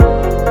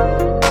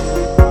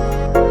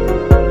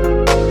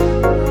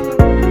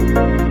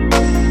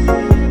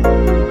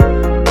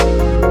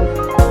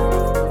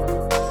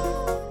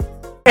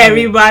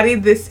everybody.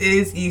 This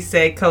is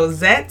Issa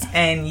Cosette,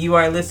 and you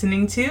are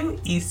listening to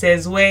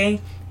Issa's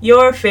Way,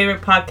 your favorite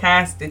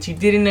podcast that you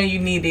didn't know you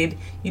needed,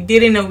 you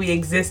didn't know we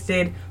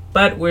existed,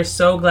 but we're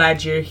so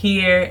glad you're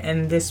here.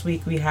 And this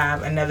week we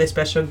have another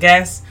special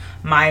guest,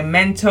 my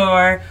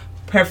mentor,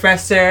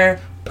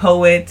 professor,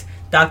 poet,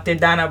 Dr.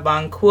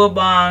 Dannabang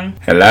Kuwabong.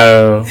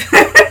 Hello.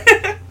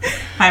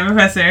 Hi,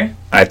 Professor.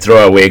 I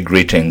throw away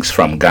greetings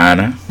from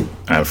Ghana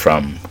and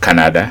from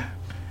Canada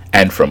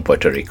and from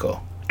Puerto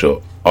Rico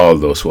to all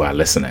those who are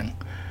listening.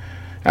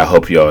 I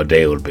hope your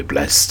day will be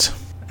blessed.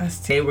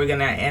 Today we're going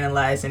to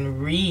analyze and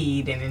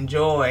read and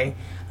enjoy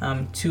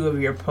two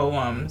of your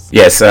poems.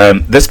 Yes,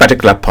 this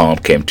particular poem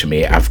came to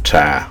me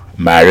after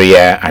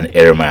Maria and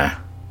Irma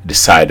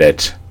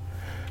decided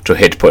to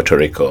hit Puerto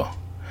Rico.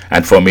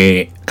 And for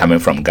me, coming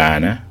from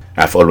Ghana,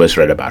 I've always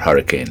read about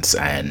hurricanes,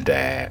 and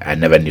I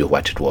never knew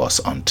what it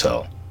was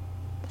until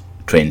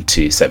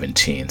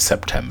 2017,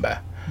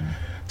 September.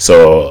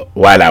 So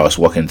while I was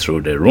walking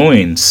through the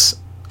ruins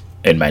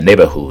in my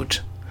neighborhood,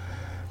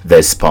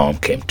 this poem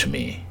came to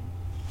me.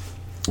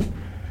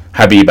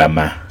 Habiba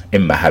ma,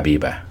 Imma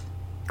Habiba,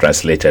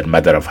 translated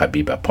Mother of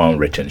Habiba, poem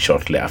written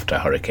shortly after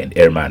Hurricane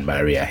Irma and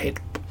Maria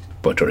hit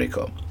Puerto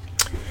Rico.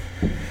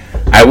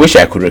 I wish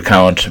I could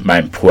recount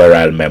my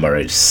puerile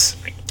memories.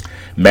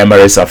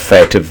 Memories of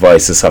furtive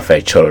voices of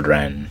her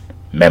children,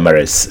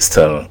 memories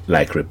still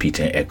like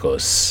repeating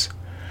echoes.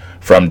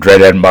 From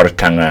dreaded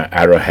Mortanga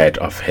arrowhead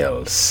of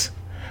hills,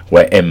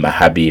 where Imma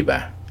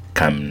Habiba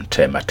came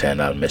to a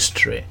maternal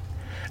mystery.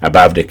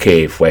 Above the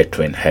cave where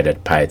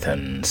twin-headed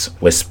pythons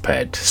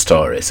whispered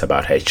stories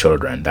about her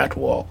children that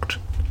walked,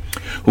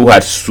 who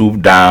had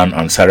swooped down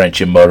on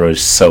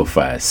Saranchimoro's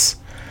sofas,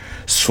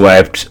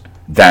 swept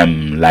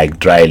them like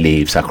dry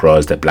leaves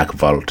across the black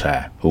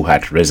volta, who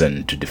had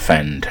risen to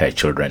defend her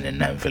children in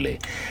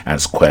Namvili and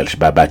squelch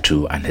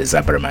Babatu and his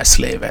Abrama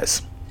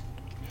slavers.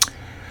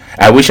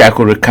 I wish I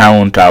could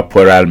recount our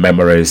puerile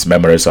memories,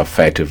 memories of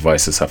furtive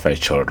voices of her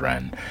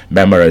children,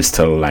 memories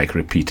still like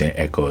repeating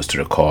echoes to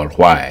recall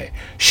why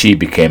she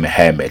became a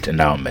hermit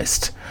in our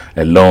midst,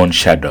 a lone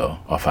shadow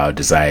of our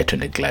desire to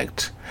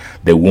neglect,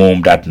 the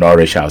womb that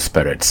nourished our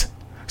spirits.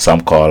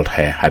 Some called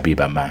her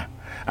Habiba Ma,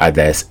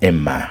 others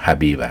Imma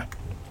Habiba.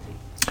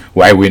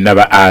 Why we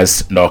never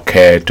asked nor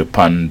cared to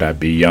ponder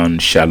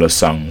beyond shallow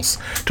songs,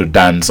 to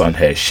dance on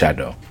her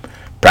shadow,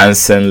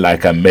 prancing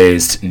like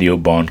amazed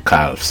newborn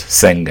calves,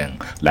 singing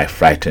like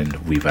frightened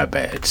weaver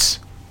birds.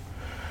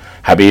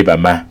 Habiba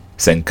ma,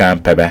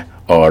 senkan pebe,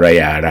 ora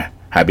yara,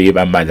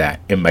 Habiba mother,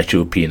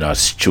 immature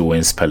peanuts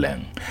chewing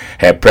spelling.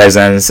 Her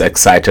presence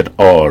excited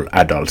all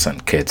adults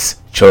and kids,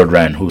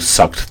 children who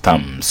sucked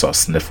thumbs or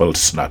sniffled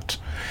snot,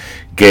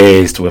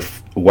 gazed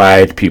with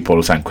wide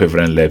pupils and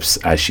quivering lips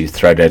as she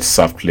threaded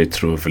softly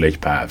through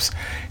village paths,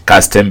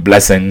 casting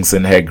blessings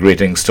in her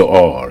greetings to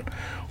all.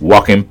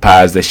 Walking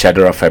past the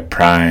shadow of her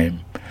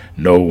prime,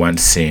 no one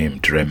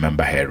seemed to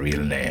remember her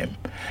real name,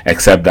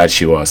 except that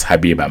she was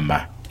Habiba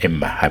ma,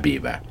 Imma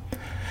Habiba.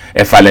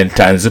 A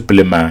Valentine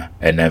Zuplima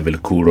and Neville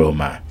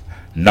Kuroma.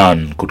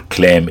 None could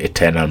claim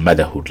eternal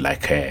motherhood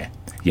like her,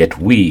 yet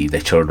we,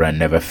 the children,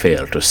 never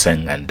failed to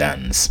sing and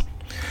dance.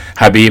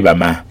 Habiba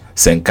ma,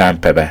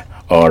 Senkan Pebe,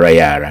 Ora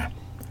Yara.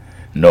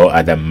 No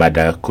other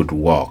mother could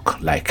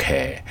walk like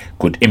her,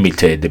 could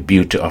imitate the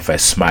beauty of her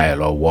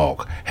smile or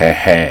walk, her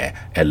hair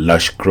a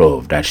lush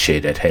grove that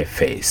shaded her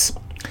face.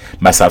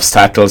 Must have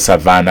startled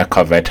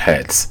savannah-covered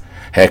heads,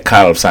 her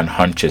calves and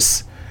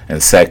haunches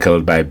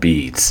encircled by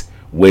beads,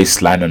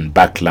 waistline and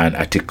backline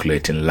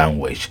articulate in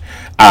language,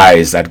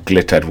 eyes that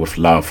glittered with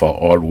love for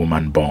all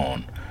woman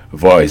born,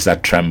 voice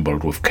that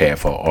trembled with care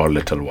for all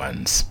little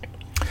ones.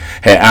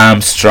 Her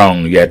arms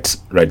strong yet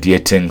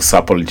radiating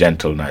supple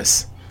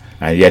gentleness,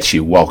 and yet she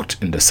walked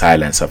in the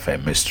silence of her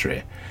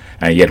mystery,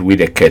 and yet we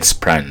the kids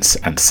pranced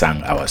and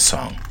sang our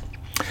song.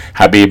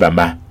 Habiba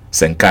ma,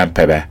 Senkan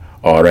Pebe,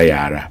 Ora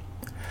Yara.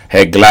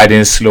 Her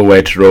gliding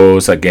silhouette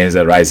rose against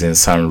the rising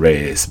sun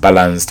rays,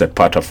 balanced a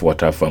pot of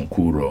water from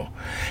Kuro.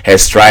 Her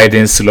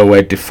striding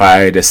silhouette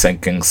defied the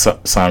sinking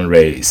sun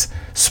rays.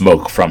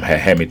 Smoke from her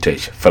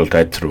hermitage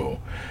filtered through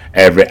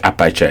every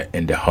aperture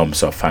in the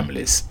homes of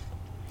families.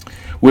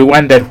 We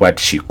wondered what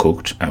she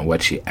cooked and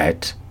what she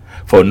ate,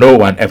 for no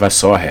one ever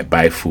saw her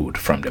buy food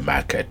from the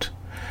market,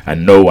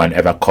 and no one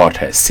ever caught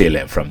her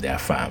stealing from their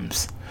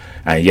farms.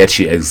 And yet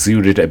she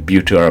exuded a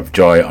beauty of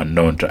joy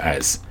unknown to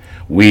us.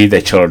 We,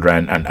 the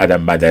children, and other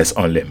mothers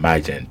only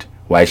imagined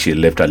why she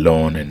lived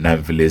alone in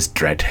Namvili's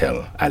dread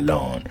hill,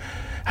 alone.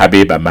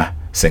 Habiba ma,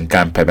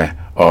 Senkan Pebe,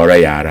 Ora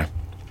Yara.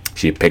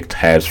 She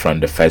picked herbs from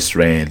the first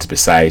rains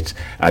beside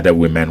other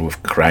women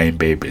with crying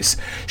babies.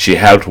 She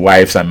helped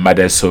wives and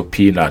mothers sow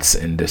peanuts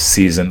in the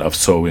season of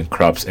sowing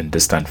crops in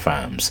distant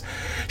farms.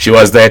 She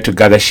was there to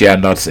gather shea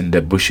nuts in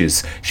the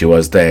bushes. She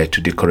was there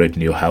to decorate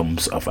new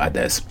homes of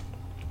others,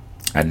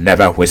 and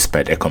never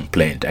whispered a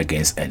complaint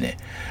against any.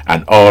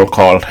 And all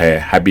called her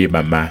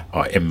Habiba ma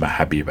or Imma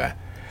Habiba,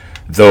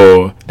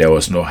 though there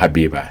was no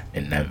Habiba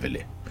in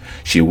Namvili.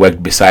 She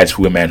worked beside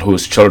women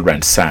whose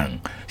children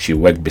sang. She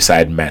worked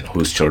beside men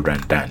whose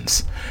children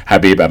danced.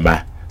 Habiba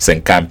ma,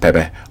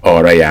 Senkampebe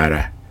Ora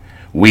Yara.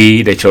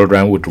 We, the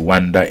children, would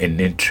wander in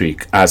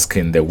intrigue,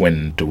 asking the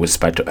wind to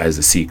whisper to us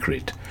the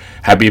secret.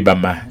 Habiba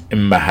ma,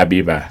 Imma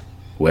Habiba,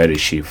 where is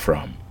she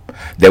from?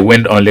 The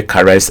wind only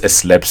caressed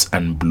its lips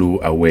and blew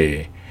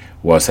away.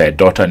 Was her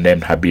daughter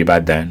named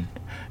Habiba then?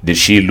 Did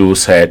she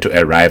lose her to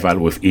a rival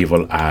with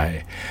evil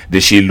eye?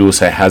 Did she lose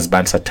her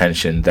husband's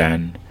attention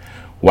then?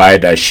 Why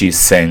does she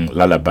sing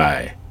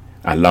lullaby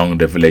along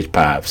the village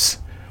paths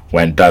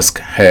when dusk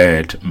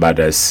heard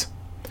mothers'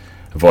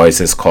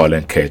 voices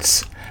calling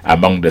kids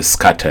among the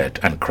scattered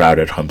and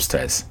crowded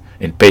homesteads?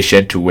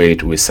 Impatient to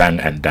wait, we sang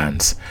and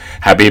danced.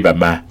 Habiba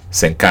ma,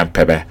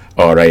 Senkampebe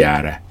Ora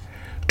Yara.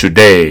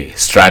 Today,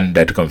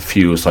 stranded,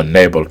 confused,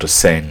 unable to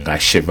sing, I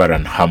shiver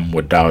and hum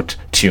without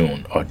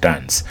tune or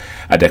dance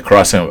at the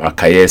crossing of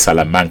Akaye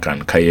Salamanca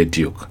and Kaye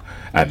Duke,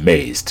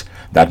 amazed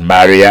that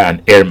Maria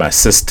and Irma,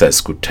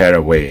 sisters, could tear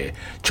away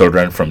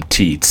children from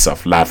teats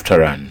of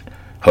laughter and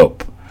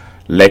hope,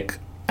 lick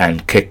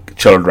and kick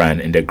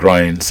children in the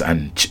groins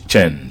and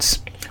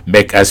chins,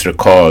 make us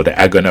recall the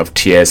agony of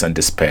tears and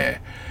despair.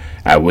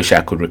 I wish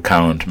I could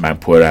recount my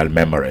puerile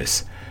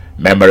memories,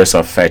 memories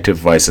of furtive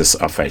voices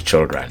of our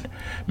children,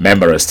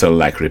 memories still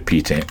like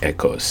repeating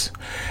echoes.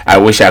 I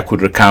wish I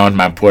could recount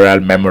my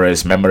puerile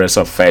memories, memories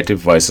of furtive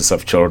voices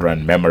of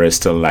children, memories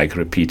still like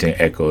repeating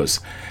echoes.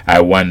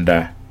 I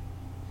wonder,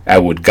 I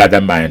would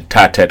gather my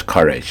tattered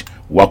courage,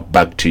 walk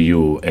back to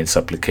you in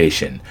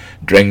supplication,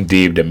 drink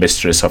deep the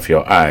mysteries of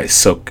your eyes,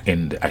 soak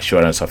in the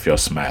assurance of your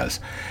smiles,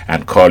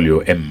 and call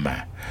you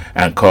Emma,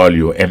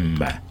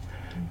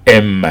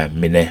 Emma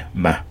Mine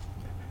Ma,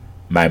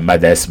 my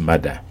mother's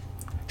mother.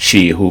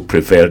 She who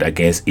prevailed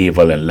against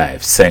evil in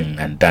life, sang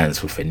and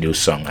danced with a new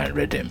song and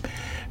rhythm.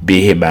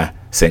 Bihima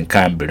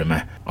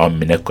Senkambirima on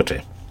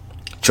Minekote.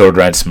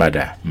 Children's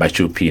mother,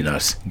 Machu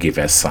Pinos, give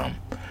us some.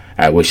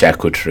 I wish I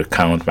could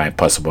recount my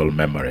possible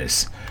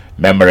memories.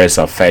 Memories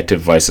of furtive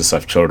voices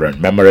of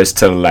children, memories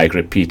still like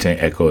repeating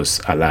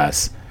echoes.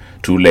 Alas,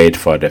 too late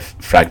for the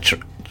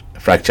fractured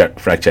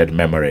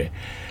memory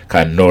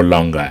can no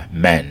longer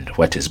mend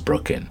what is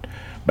broken.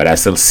 But I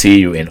still see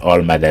you in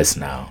all mothers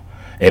now.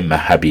 Emma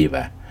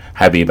Habiba.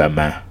 Habiba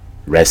ma,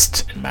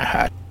 rest in my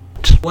heart.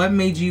 What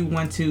made you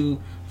want to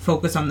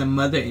focus on the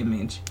mother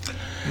image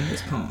in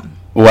this poem?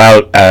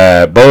 Well,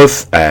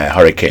 both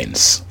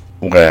hurricanes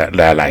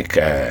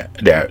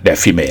they're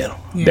female.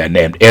 Yeah. They're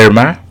named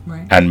Irma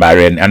and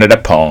Maria. In another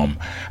poem,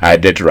 I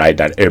did write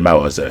that Irma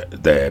was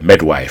the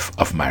midwife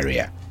of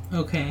Maria.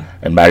 Okay.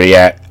 And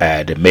Maria,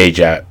 the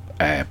major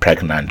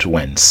pregnant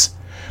wins.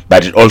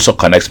 But it also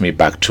connects me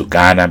back to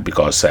Ghana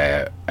because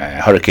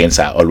hurricanes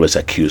are always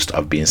accused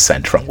of being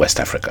sent from West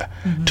Africa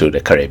to the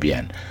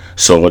Caribbean.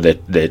 So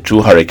the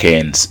two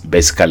hurricanes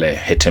basically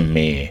hitting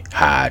me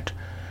hard.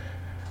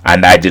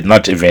 And I did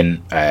not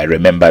even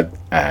remember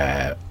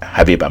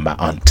Habibama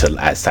until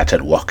I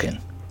started walking.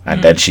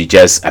 And then she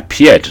just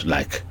appeared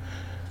like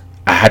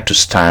I had to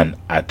stand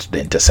at the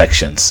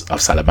intersections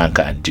of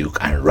Salamanca and Duke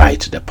and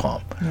write the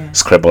poem,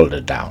 scribbled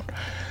it down.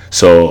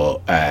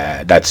 So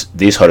that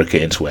these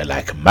hurricanes were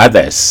like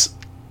mothers,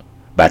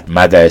 but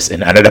mothers.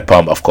 In another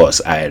poem, of course,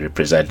 I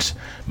represent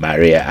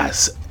Maria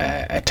as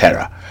a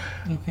terror,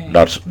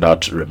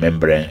 not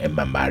remembering in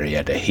my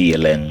Maria the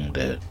healing,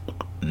 the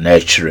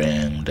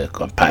nurturing, the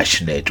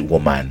compassionate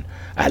woman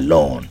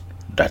alone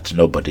that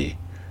nobody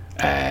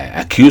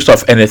accused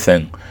of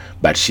anything,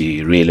 but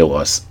she really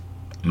was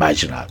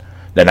marginal.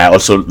 Then I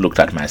also looked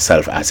at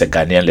myself as a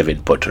Ghanaian living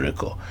in Puerto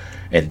Rico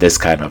in this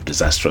kind of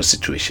disastrous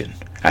situation.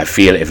 I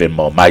feel even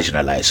more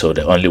marginalized, so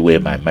the only way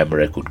my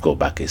memory could go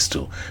back is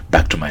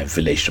back to my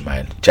village, to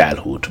my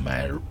childhood, to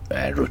my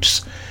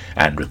roots,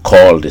 and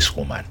recall this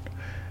woman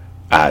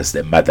as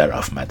the mother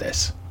of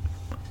mothers.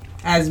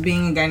 As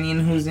being a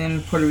Ghanaian who's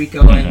in Puerto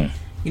Rico, and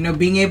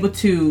being able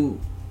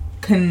to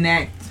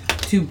connect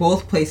to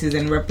both places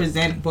and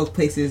represent both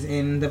places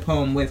in the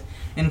poem with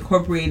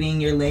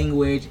incorporating your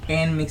language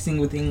and mixing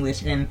with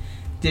English and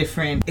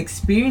different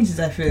experiences,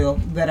 I feel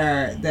that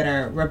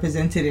are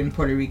represented in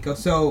Puerto Rico.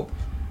 So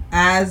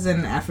as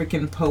an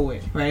African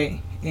poet,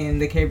 right, in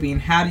the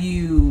Caribbean, how do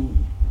you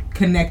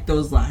connect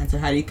those lines, or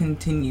how do you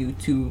continue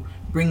to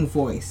bring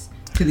voice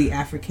to the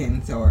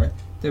Africans or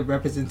the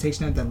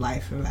representation of the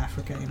life of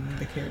Africa in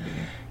the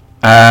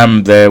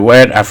Caribbean? The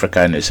word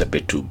African is a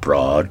bit too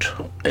broad.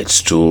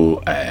 It's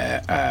too,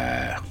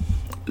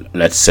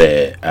 let's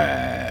say,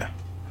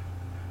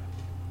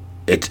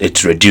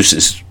 it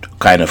reduces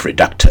kind of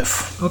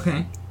reductive.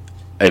 Okay.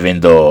 Even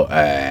though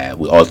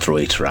we all throw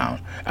it around.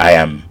 I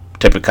am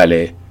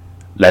typically,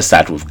 let's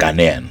start with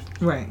Ghanaian.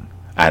 Right.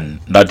 And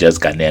not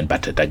just Ghanaian,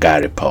 but a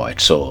Dagari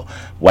poet. So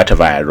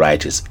whatever I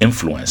write is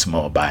influenced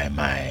more by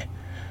my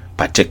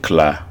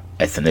particular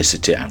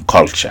ethnicity and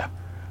culture,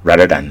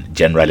 rather than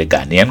generally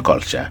Ghanaian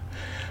culture,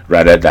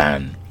 rather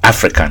than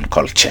African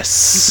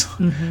cultures,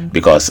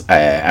 because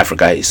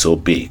Africa is so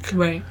big.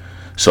 Right.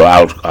 So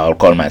I'll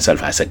call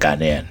myself as a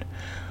Ghanaian.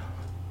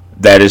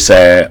 There is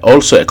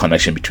also a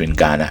connection between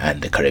Ghana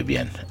and the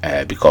Caribbean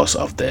because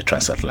of the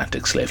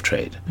transatlantic slave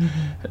trade.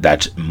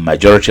 That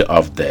majority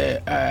of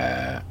the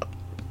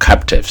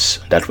captives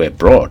that were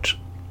brought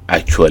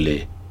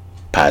actually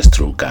passed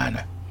through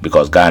Ghana,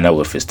 because Ghana,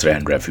 with its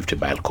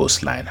 350-mile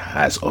coastline,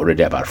 has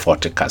already about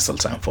 40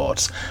 castles and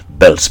forts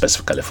built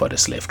specifically for the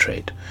slave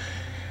trade.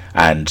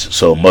 And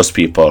so most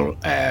people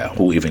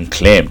who even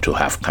claim to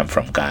have come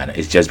from Ghana,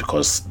 it's just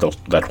because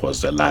that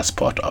was the last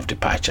port of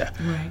departure.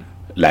 Right.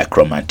 Like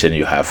Cromartin,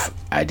 you have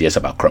ideas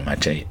about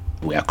Cromartin.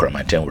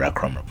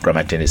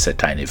 Cromartin is a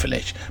tiny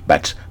village,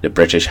 but the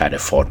British had a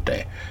fort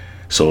there.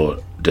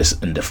 So this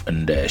in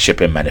the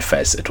shipping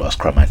manifest, it was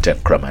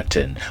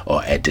Cromartin,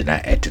 or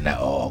Edina,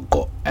 or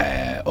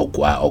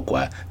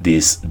Ogwa,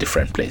 these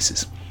different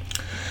places.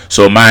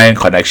 So my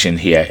connection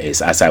here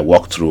is as I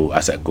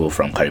go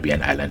from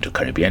Caribbean island to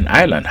Caribbean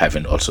island,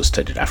 having also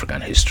studied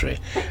African history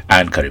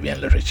and Caribbean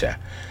literature,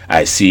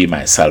 I see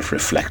myself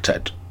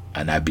reflected,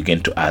 and I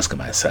begin to ask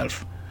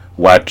myself,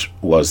 what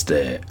was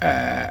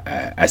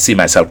I see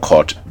myself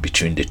caught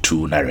between the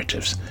two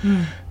narratives.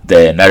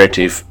 The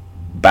narrative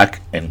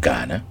back in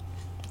Ghana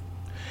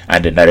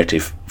and the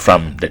narrative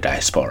from the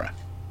diaspora.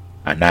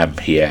 And I'm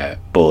here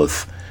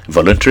both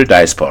voluntary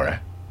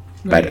diaspora,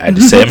 but at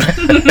the same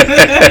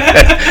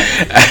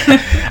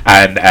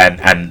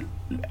and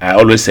I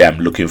always say I'm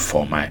looking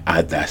for my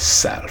other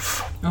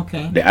self.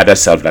 Okay. The other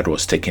self that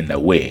was taken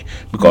away,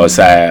 because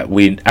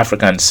we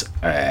Africans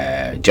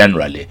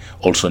generally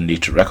also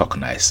need to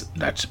recognize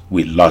that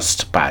we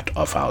lost part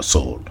of our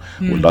soul,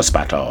 we lost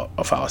part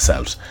of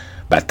ourselves.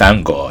 But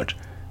thank God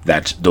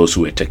that those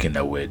who were taken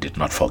away did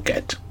not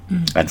forget.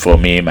 And for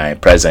me, my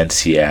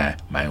presence here,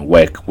 my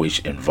work, which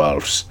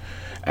involves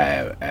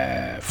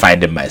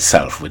finding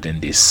myself within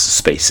these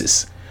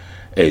spaces,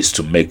 is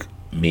to make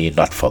me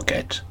not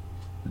forget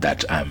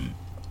that I'm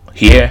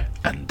here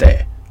and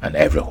there and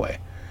everywhere.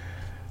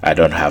 I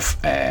don't have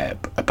a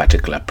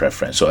particular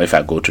preference. So if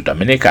I go to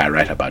Dominica, I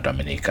write about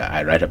Dominica.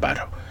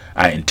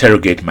 I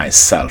interrogate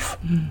myself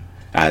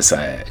as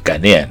a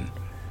Ghanaian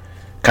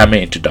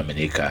coming into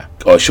Dominica,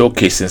 or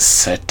showcasing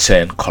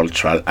certain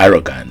cultural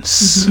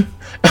arrogance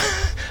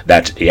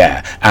that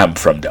I'm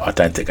from the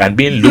authentic, and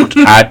being looked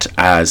at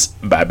as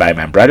by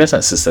my brothers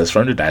and sisters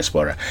from the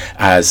diaspora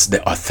as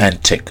the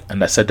authentic.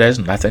 And I said, there's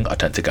nothing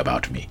authentic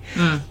about me.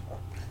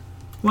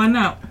 Why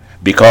not?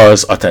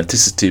 Because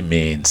authenticity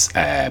means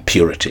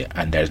purity,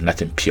 and there's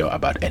nothing pure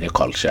about any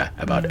culture,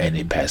 about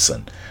any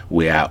person.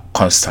 We are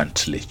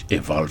constantly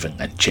evolving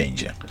and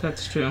changing.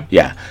 That's true.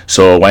 Yeah.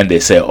 So when they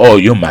say, oh,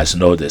 you must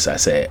know this, I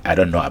say, I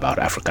don't know about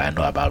Africa, I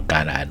know about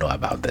Ghana, I know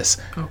about this.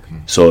 Okay.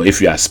 So if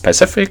you are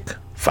specific,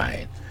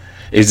 fine.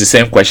 It's the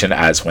same question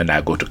as when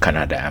I go to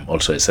Canada. I'm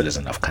also a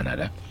citizen of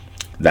Canada.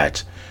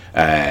 That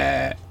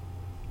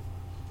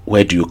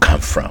where do you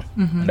come from?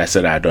 And I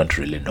said, I don't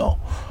really know.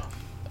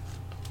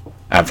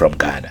 I'm from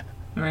Ghana.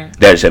 Right.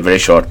 There's a very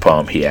short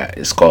poem here.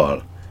 It's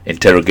called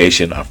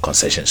Interrogation on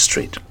Concession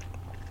Street.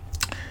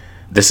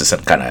 This is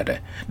in Canada.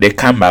 They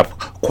come up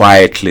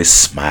quietly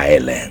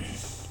smiling,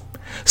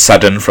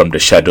 sudden from the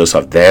shadows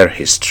of their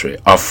history,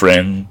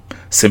 offering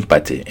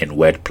sympathy in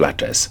word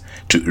platters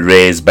to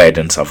erase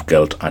burdens of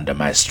guilt under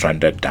my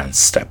stranded dance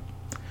step.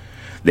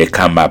 They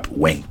come up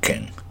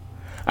winking.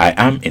 I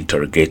am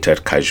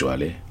interrogated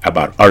casually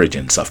about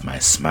origins of my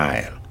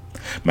smile.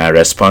 My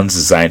response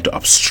designed to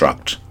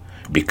obstruct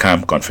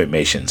become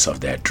confirmations of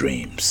their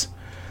dreams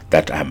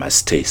that I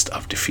must taste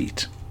of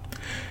defeat.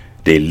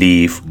 They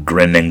leave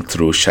grinning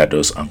through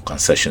shadows on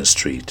Concession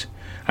Street,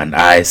 and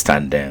I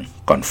standing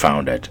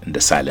confounded in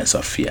the silence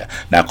of fear.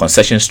 Now,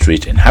 Concession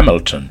Street in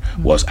Hamilton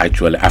was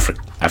actually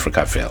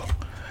Africaville.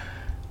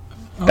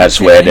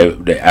 That's where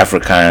the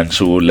Africans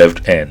who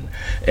lived in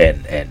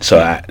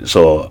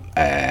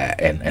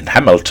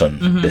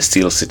Hamilton, the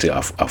steel city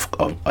of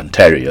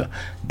Ontario,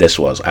 this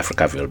was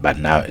Africaville. But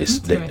now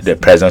the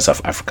presence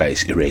of Africa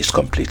is erased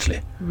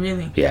completely.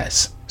 Really?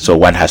 Yes. So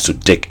one has to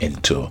dig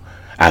into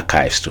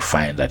archives to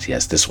find that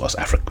yes, this was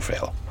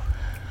Africaville.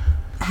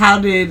 How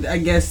did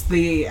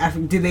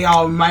did they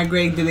all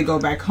migrate? Did they go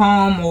back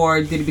home,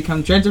 or did it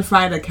become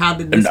gentrified? Like, how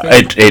did this?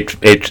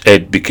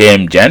 It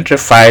became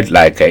gentrified.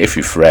 Like if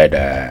you've read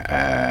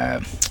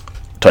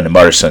Toni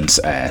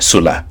Morrison's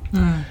Sula,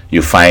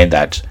 you find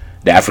that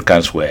the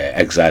Africans were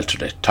exiled to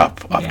the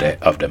top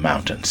of the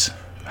mountains,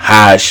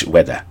 harsh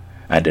weather,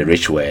 and the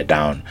rich were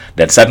down.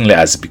 Then suddenly,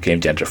 as it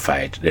became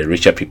gentrified, the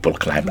richer people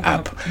climbed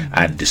up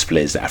and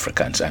displaced the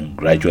Africans, and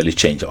gradually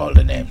changed all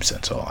the names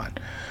and so on.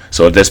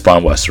 So this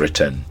poem was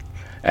written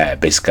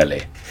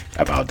basically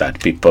about that.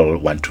 People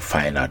want to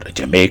find out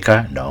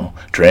Jamaica, no.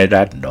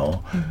 Trinidad,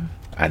 no.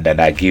 And then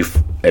I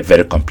give a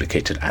very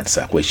complicated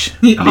answer, which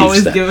you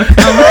always give a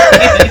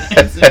complicated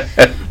answer.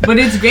 But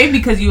it's great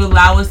because you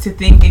allow us to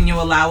think, and you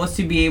allow us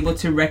to be able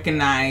to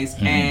recognize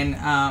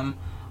and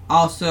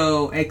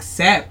also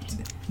accept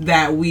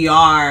that we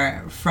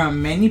are from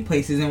many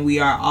places, and we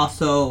are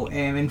also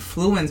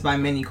influenced by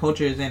many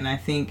cultures. And I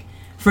think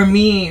for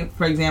me,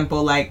 for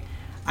example, like,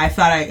 I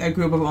thought I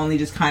grew up of only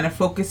just kind of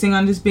focusing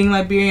on just being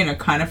Liberian or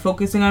kind of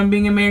focusing on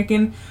being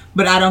American,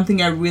 but I don't think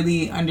I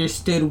really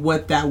understood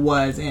what that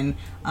was and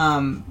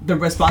the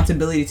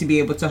responsibility to be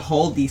able to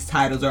hold these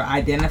titles or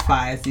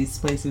identify as these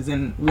places.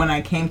 And when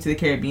I came to the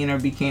Caribbean or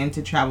began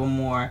to travel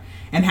more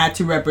and had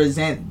to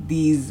represent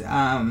these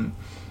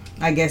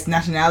I guess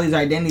nationalities or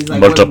identities,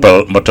 like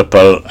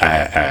multiple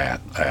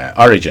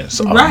origins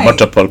or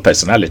multiple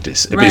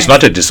personalities. Right. It's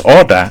not a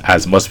disorder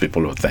as most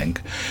people would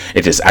think.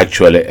 It is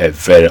actually a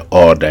very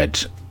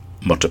ordered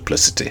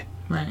multiplicity.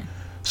 Right.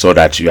 So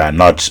that you are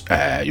not,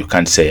 you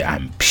can't say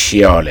I'm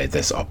purely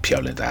this or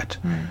purely that.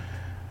 Right.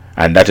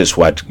 And that is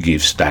what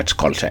gives that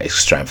culture a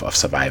strength of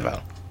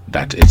survival,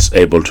 that it's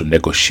able to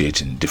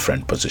negotiate in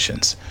different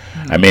positions.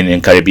 I mean,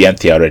 in Caribbean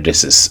theory,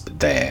 this is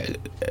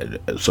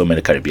so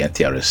many Caribbean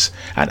theorists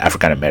and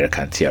African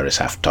American theorists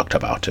have talked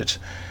about it.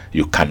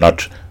 You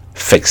cannot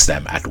fix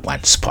them at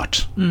one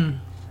spot.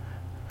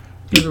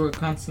 They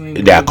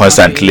are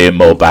constantly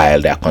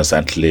mobile. They are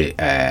constantly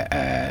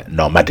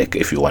nomadic,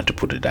 if you want to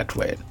put it that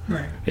way.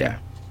 Right. Yeah.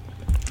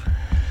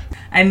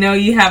 I know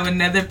you have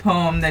another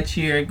poem that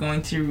you're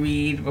going to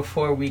read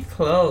before we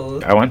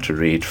close. I want to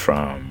read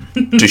from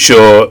to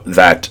show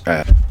that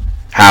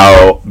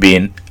how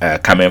being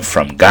coming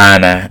from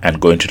Ghana and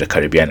going to the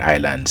Caribbean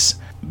islands,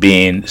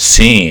 being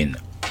seen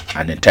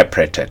and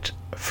interpreted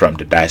from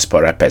the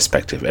diaspora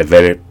perspective, a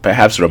very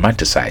perhaps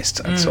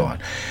romanticized and so on.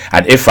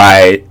 And if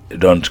I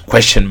don't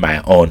question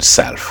my own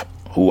self,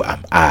 who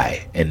am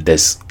I in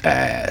this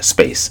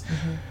space,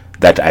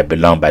 that I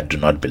belong but do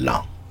not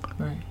belong?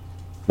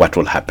 What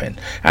will happen?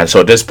 And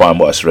so this poem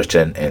was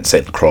written in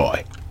St.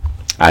 Croix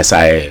as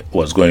I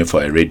was going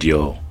for a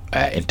radio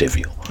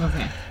interview.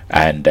 Okay.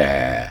 And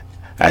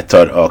I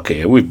thought,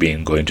 okay, we've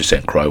been going to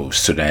St. Croix with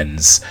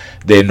students.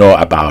 They know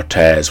about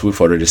us. We've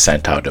already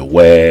sent out the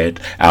word.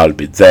 I'll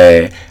be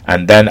there.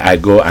 And then I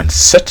go and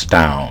sit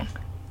down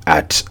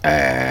at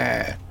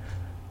the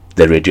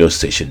radio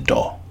station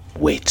door,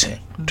 waiting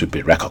to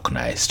be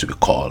recognized, to be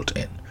called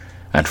in.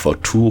 And for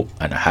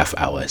 2.5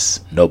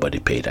 hours, nobody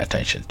paid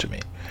attention to me.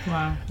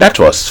 Wow. That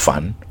was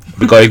fun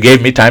because it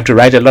gave me time to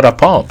write a lot of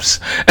poems.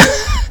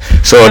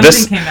 So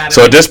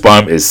this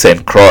poem is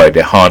St. Croix,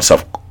 the Haunts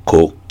of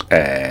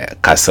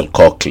Castle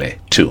Coqueley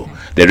 2. Okay.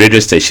 The radio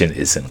station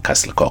is in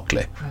Castle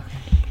Coqueley.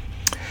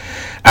 Okay.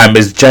 I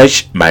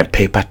misjudge my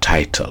paper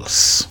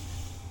titles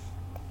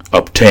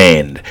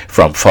obtained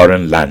from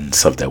foreign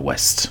lands of the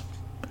West,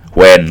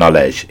 where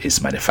knowledge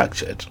is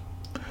manufactured.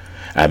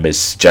 I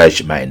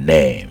misjudge my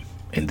name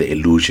in the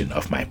illusion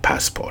of my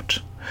passport,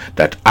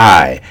 that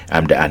I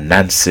am the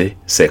Anansi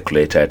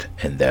circulated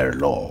in their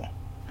law,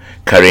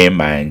 carrying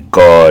my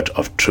God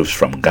of truth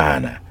from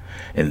Ghana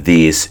in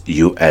these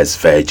U.S.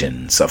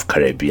 virgins of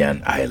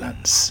Caribbean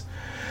islands.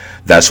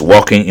 Thus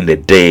walking in the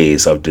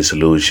days of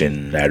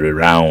disillusion, I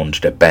reround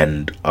the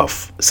bend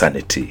of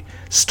sanity.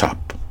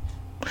 Stop,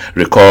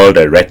 recall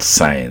the red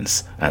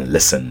signs, and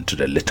listen to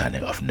the litany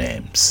of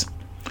names.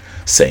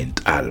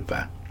 Saint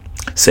Alba,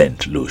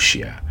 Saint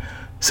Lucia,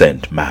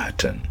 Saint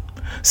Martin,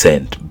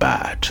 Saint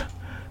Bart,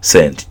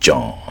 Saint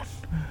John,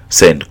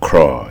 Saint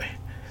Croix,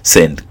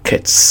 Saint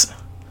Kitts,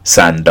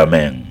 Saint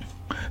Domingue,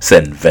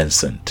 Saint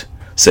Vincent,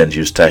 Saint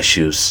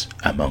Eustatius,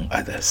 among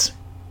others.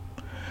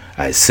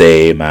 I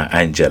say, my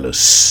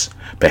Angelus,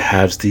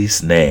 perhaps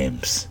these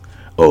names,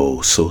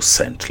 oh so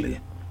saintly,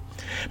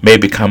 may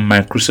become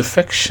my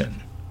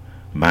crucifixion,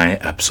 my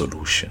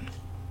absolution,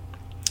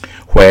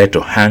 where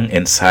to hang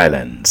in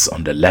silence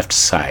on the left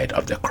side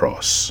of the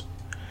cross,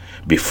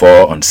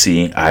 before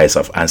unseeing eyes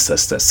of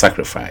ancestors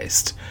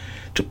sacrificed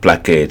to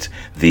placate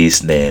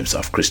these names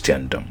of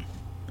Christendom,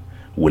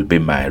 will be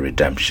my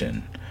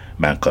redemption,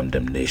 my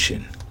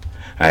condemnation.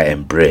 I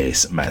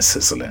embrace my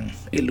sizzling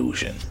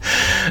illusion.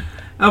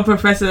 Oh,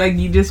 Professor, like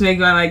you just make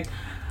me like.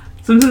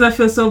 Sometimes I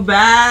feel so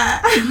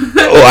bad.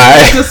 Why?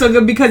 I feel so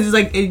good because it's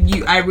like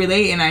I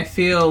relate and I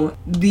feel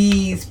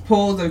these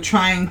poles are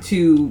trying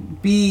to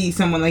be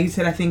someone, like you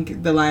said. I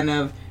think the line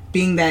of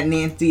being that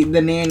Nancy,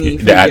 the nanny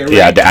figure,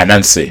 right? The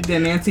Anansi. The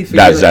Nancy figure.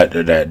 That's that.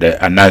 The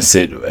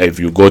Anansi. If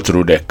you go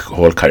through the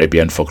whole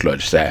Caribbean folklore,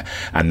 it's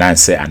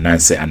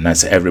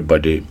Anansi.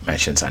 Everybody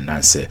mentions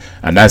Anansi.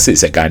 Anansi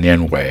is a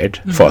Ghanaian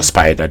word for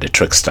spider, the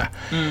trickster,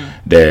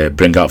 the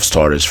bringer of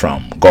stories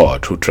from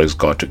God, who tricks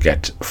God to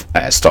get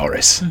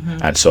stories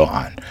and so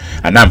on.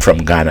 And I'm from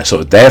Ghana,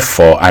 so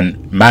therefore,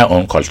 and my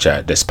own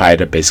culture, the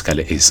spider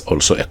basically is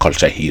also a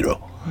culture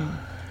hero.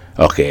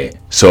 Okay,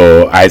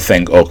 so I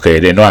think, okay,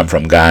 they know I'm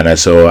from Ghana,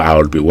 so I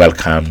will be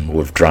welcomed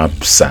with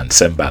drums and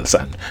cymbals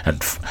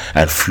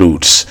and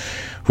flutes.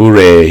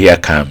 Hooray, here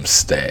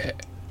comes the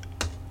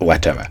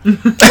whatever.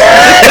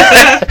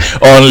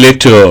 Only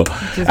to,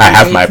 I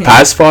have my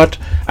passport,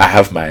 I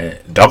have my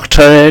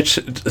doctorate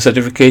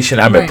certification,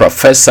 I'm a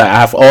professor,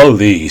 I have all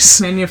these.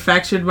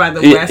 Manufactured by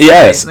the West.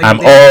 Yes, like I'm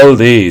all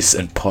these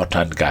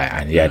important guy,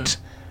 and yet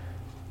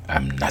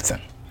I'm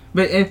nothing.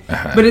 But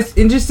it's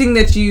interesting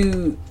that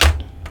you...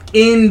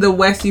 in the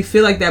West you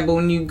feel like that, but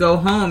when you go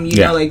home you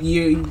know, like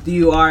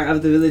you are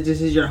of the village, this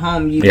is your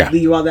home, you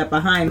leave all that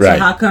behind. So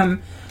how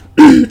come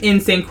in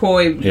St.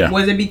 Croix,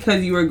 was it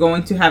because you were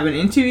going to have an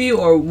interview,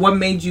 or what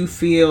made you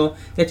feel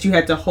that you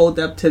had to hold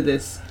up to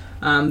this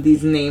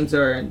these names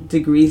or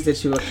degrees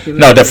that you were accumulating?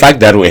 No, the fact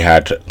that we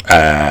had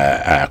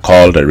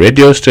called a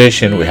radio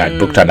station, we had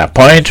booked an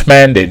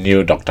appointment, they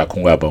knew Dr.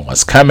 Kuwabong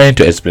was coming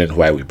to explain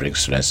why we bring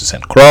students to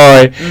St.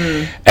 Croix,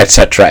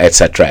 etc.,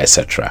 etc.,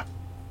 etc.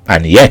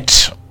 And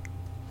yet,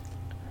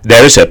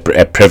 there is a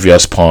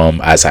previous poem.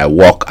 As I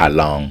walk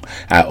along,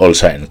 I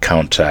also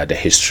encounter the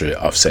history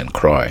of St.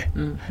 Croix,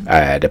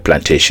 the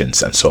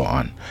plantations and so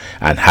on,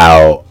 and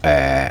how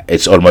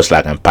it's almost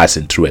like I'm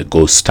passing through a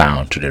ghost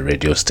town to the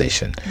radio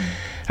station.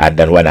 And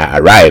then when I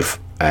arrive,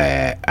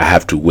 I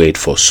have to wait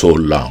for so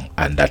long,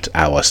 and that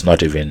I was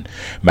not even,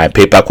 my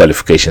paper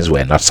qualifications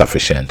were not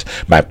sufficient,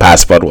 my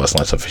passport was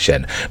not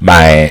sufficient,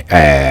 my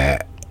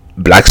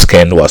black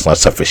skin was not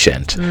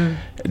sufficient.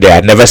 They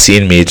had never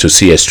seen me to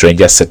see a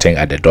stranger sitting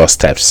at the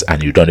doorsteps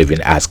and you don't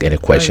even ask any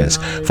questions.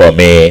 For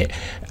me,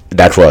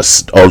 that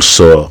was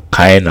also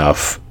kind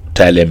of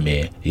telling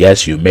me,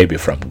 yes, you may be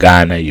from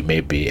Ghana, you may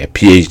be a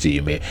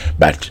PhD,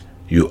 but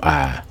you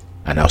are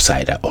an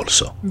outsider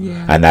also.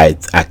 And I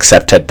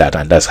accepted that,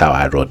 and that's how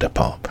I wrote the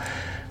poem.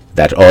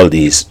 That all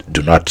these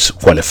do not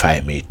qualify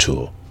me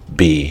to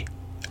be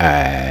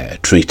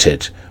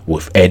treated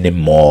with any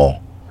more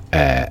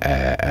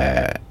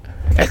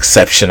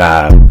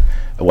exceptional,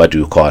 what do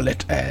you call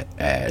it,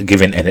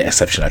 given any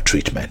exceptional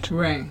treatment.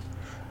 Right.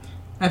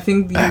 I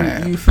think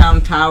you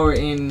found power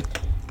in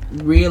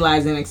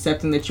realizing and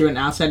accepting that you're an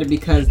outsider,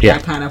 because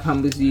that kind of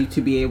humbles you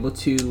to be able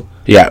to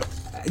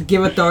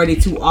give authority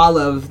to all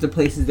of the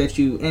places that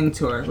you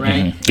enter,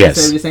 right? Yes.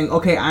 Instead of just saying,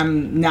 okay,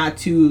 I'm not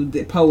to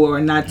the poet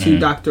or not to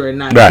doctor or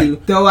not to,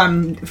 though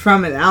I'm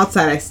from an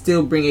outside, I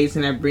still bring agency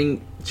and I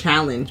bring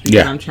challenge,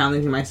 because I'm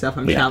challenging myself,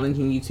 I'm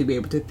challenging you to be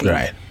able to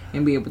think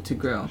and be able to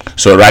grow.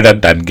 So rather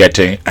than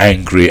getting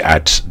angry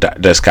at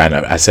this kind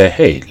of, I say,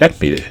 hey,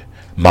 let me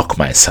mock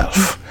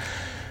myself.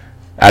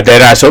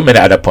 There are so many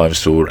other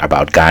poems too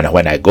about Ghana.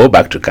 When I go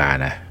back to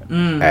Ghana,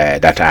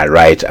 that I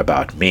write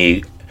about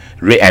me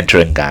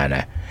re-entering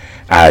Ghana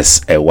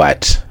as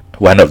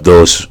one of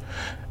those.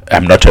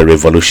 I'm not a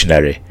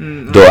revolutionary,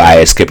 though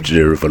I escaped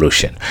the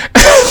revolution.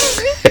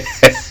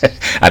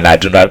 And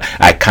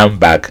I come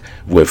back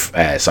with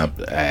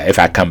if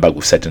I come back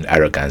with certain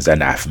arrogance,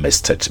 then I've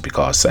missed it,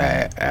 because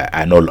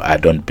I know I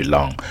don't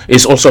belong.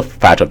 It's also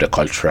part of the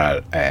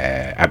cultural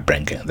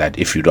upbringing that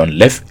if you don't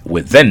live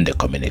within the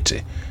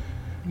community,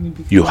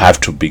 you have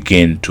to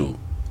begin to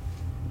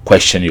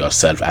question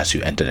yourself as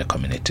you enter the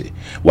community.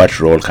 What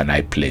role can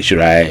I play?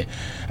 Should I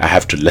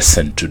have to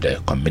listen to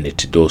the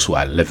community, those who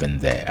are living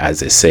there?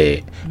 As they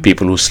say,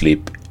 people who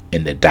sleep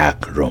in the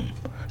dark room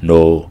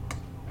know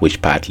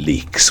which part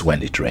leaks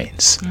when it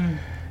rains.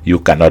 You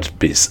cannot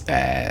be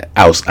an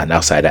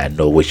outsider and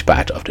know which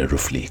part of the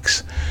roof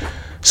leaks.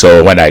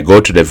 So when I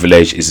go to the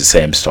village, it's the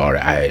same story.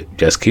 I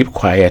just keep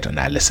quiet and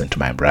I listen to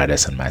my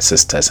brothers and my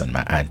sisters and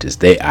my aunties.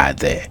 They are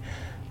there.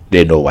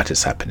 They know what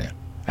is happening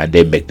and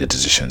they make the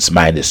decisions.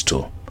 Mine is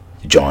to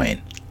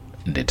join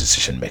in the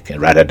decision making,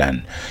 rather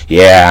than,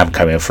 I'm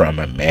coming from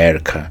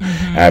America,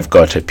 I've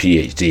got a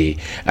PhD,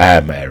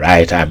 I'm a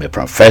writer, I'm a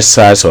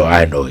professor, so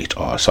I know it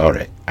all.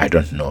 Sorry, I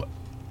don't know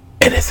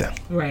anything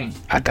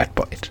at that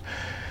point.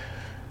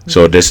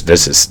 So this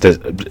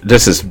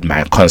is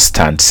my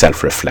constant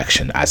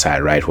self-reflection as I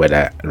write,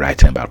 whether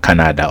writing about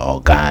Canada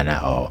or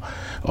Ghana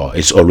or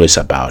it's always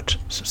about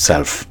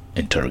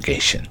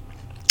self-interrogation,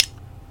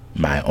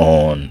 my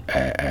own,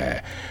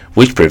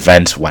 which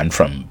prevents one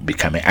from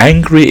becoming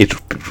angry. It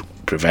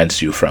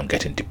prevents you from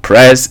getting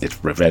depressed. It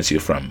prevents you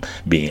from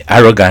being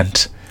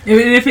arrogant. And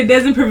if it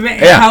doesn't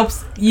prevent, it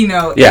helps, aid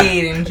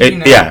and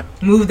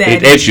move that.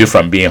 It aids you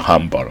from being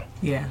humble.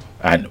 Yeah.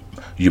 And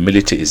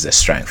humility is the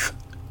strength,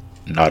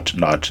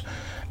 not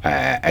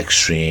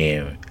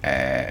extreme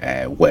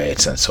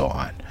words and so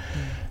on.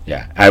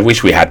 Yeah, I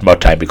wish we had more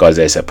time, because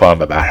there's a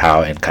poem about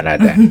how in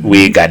Canada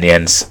we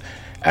Ghanaians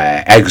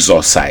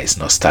exorcise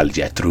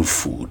nostalgia through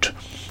food.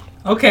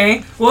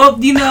 Okay, well,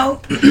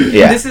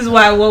 this is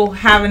why we'll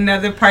have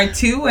another part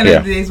 2, and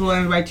other days we'll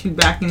invite you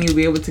back, and you'll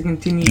be able to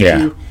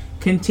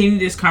continue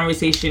this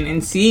conversation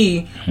and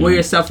see where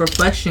your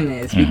self-reflection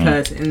is,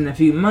 because in a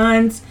few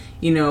months,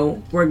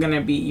 you'll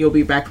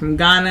be back from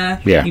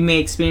Ghana. You may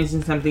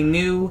experience something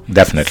new.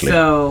 Definitely.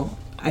 So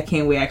I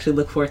can't wait. I actually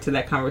look forward to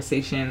that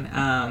conversation.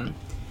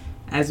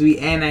 As we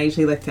end, I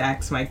usually like to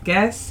ask my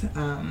guests,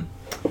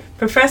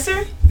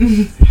 Professor,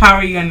 how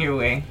are you on your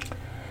way?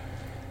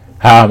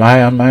 How am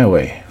I on my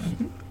way?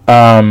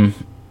 How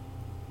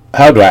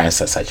do I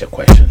answer such a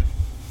question?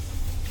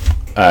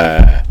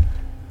 Am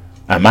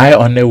I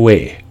on the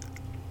way,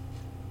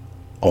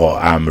 or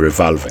I'm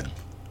revolving?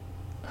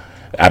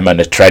 I'm on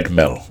a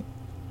treadmill,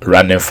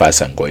 running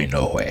fast and going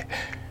nowhere.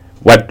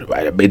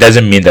 It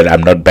doesn't mean that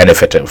I'm not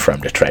benefiting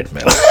from the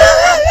treadmill.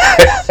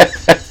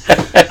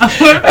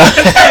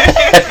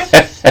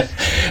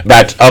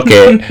 But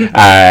okay,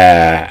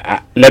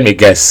 let me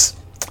guess.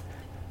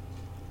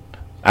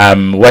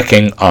 I'm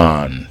working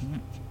on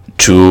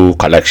 2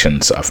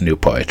 collections of new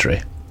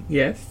poetry.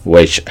 Yes.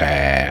 which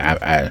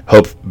I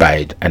hope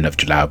by the end of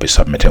July I'll be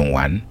submitting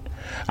one,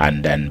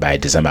 and then by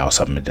December I'll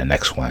submit the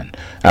next one.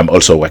 I'm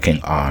also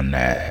working on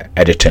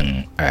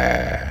editing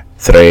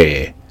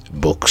 3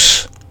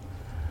 books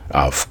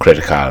of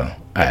critical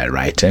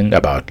writing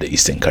about the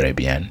Eastern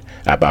Caribbean,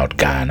 about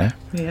Ghana.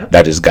 Yep.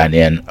 That is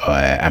Ghanaian.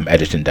 I'm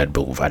editing that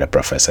book with other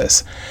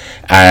professors,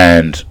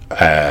 and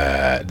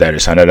there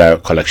is another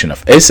collection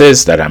of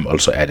essays that I'm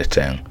also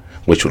editing,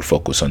 which will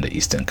focus on the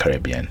Eastern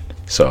Caribbean.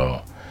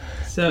 So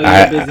you're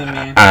a busy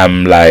man.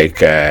 I'm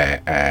like,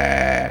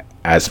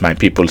 as my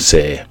people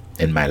say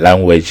in my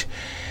language,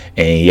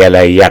 in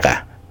yala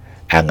yaga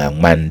ang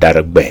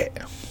mandaragbe,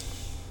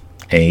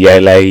 in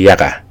yala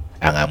yaga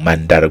ang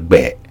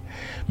mandaragbe,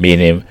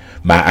 meaning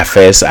my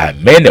affairs are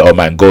many, or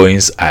my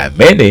goings are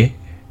many,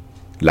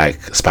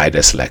 like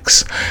spider's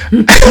legs.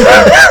 Is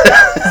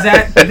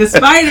that the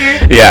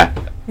spider? Yeah.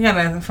 We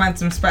gotta find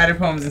some spider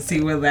poems and see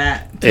where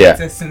that Yeah.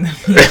 takes us in the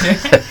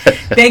future.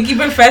 Thank you,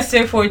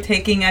 Professor, for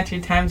taking out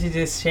your time to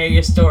just share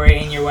your story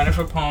and your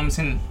wonderful poems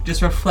and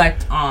just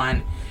reflect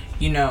on,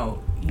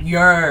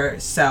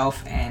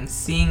 yourself and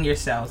seeing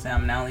yourselves,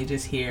 not only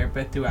just here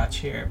but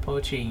throughout your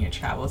poetry and your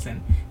travels.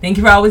 And thank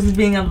you for always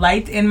being a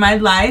light in my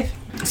life.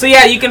 So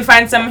yeah, you can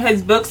find some of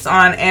his books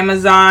on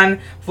Amazon: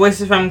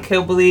 Voices from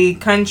Kilbilly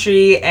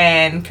Country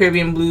and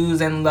Caribbean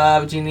Blues and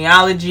Love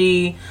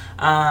Genealogy.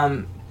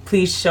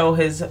 Please show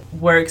his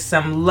work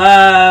some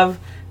love.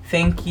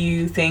 Thank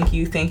you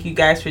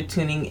guys for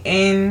tuning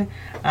in.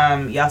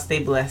 Y'all stay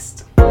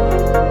blessed.